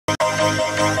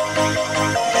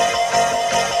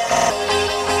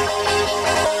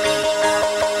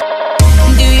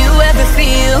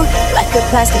Like a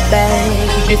plastic bag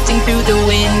drifting through the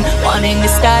wind, wanting to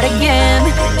start again.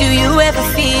 Do you ever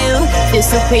feel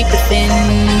so paper thin,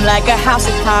 like a house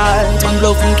of cards, one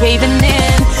blow from caving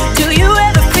in? Do you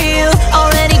ever feel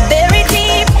already buried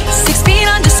deep, 6 feet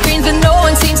under screens but no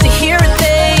one seems to hear a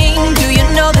thing? Do you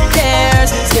know that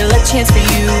there's still a chance for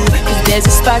you, 'cause there's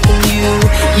a spark in you?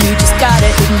 You just gotta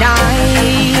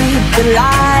ignite the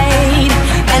light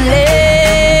and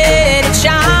let it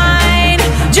shine.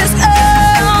 Just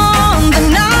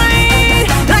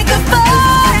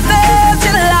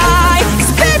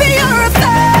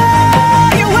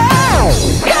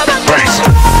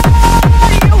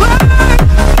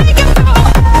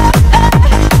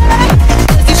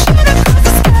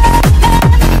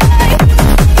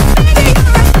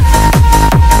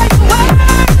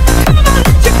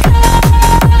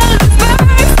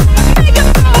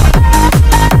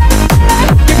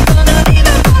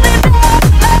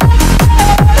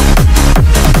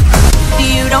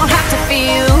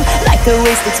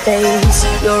space,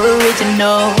 you're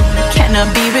original,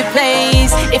 cannot be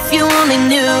replaced. If you only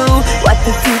knew what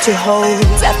the future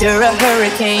holds, after a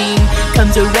hurricane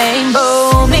comes a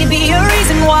rainbow. Maybe a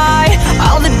reason why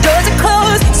all the doors are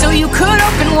closed, so you could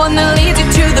open one that leads you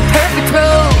to the perfect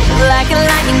road. Like a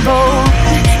lightning bolt,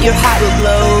 your heart will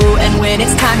glow, and when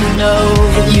it's time to know,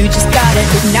 you just gotta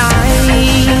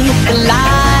ignite the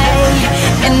light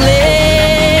and live.